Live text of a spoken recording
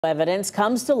Evidence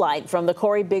comes to light from the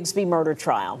Cory Bigsby murder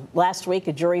trial. Last week,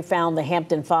 a jury found the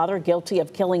Hampton father guilty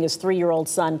of killing his 3-year-old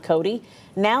son, Codi.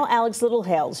 Now, Alex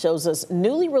Littlehales shows us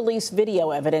newly released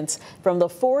video evidence from the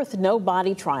 4th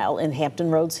no-body trial in Hampton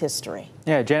Roads history.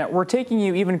 Yeah, Janet, we're taking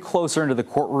you even closer into the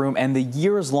courtroom and the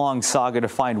years-long saga to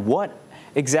find what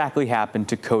exactly happened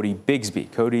to Cory Bigsby.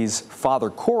 Codi's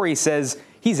father, Cory, says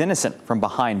he's innocent from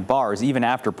behind bars, even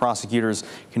after prosecutors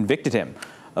convicted him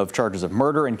of charges of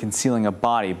murder and concealing a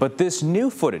body. But this new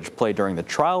footage played during the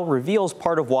trial reveals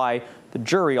part of why the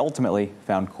jury ultimately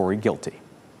found Cory guilty.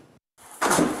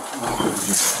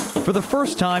 For the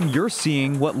first time, you're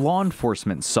seeing what law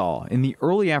enforcement saw in the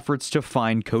early efforts to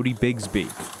find Cory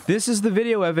Bigsby. This is the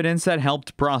video evidence that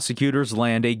helped prosecutors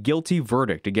land a guilty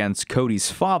verdict against Codi's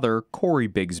father, Cory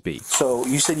Bigsby. So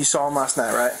you said you saw him last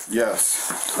night, right?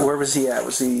 Yes. Where was he at?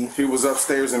 He was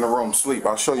upstairs in the room, sleep.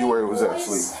 I'll show you where he was at,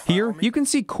 sleep. Here, you can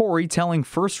see Cory telling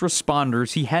first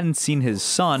responders he hadn't seen his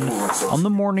son on the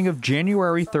morning of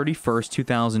January 31st,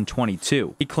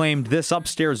 2022. He claimed this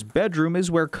upstairs bedroom is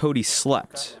where Codi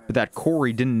slept, but that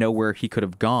Cory didn't know where he could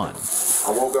have gone.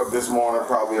 I woke up this morning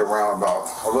probably around about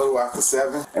a little after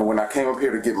 7, and when I came up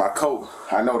here to get my coat,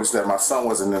 I noticed that my son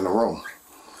wasn't in the room.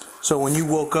 So when you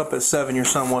woke up at 7, your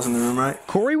son wasn't in the room, right?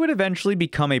 Cory would eventually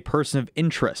become a person of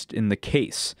interest in the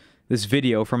case. This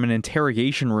video from an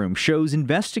interrogation room shows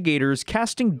investigators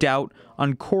casting doubt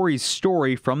on Cory's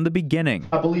story from the beginning.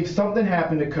 I believe something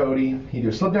happened to Codi. He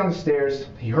either slipped down the stairs,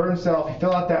 he hurt himself, he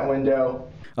fell out that window.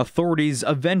 Authorities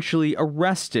eventually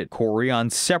arrested Cory on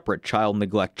separate child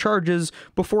neglect charges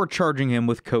before charging him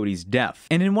with Codi's death.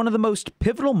 And in one of the most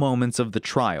pivotal moments of the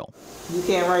trial. You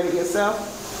can't write it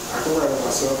yourself? I can write it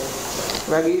myself.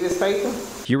 Will I give you this paper?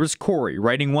 Here is Cory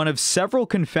writing one of several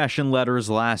confession letters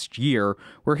last year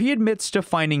where he admits to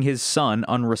finding his son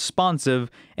unresponsive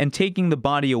and taking the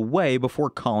body away before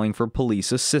calling for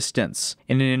police assistance.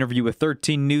 In an interview with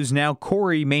 13 News Now,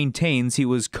 Cory maintains he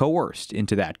was coerced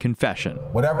into that confession.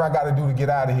 Whatever I got to do to get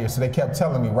out of here, so they kept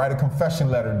telling me, write a confession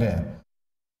letter then.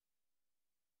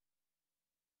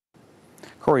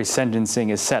 Cory's sentencing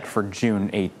is set for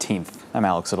June 18th. I'm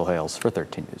Alex Littlehales for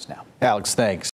 13 News Now. Alex, thanks.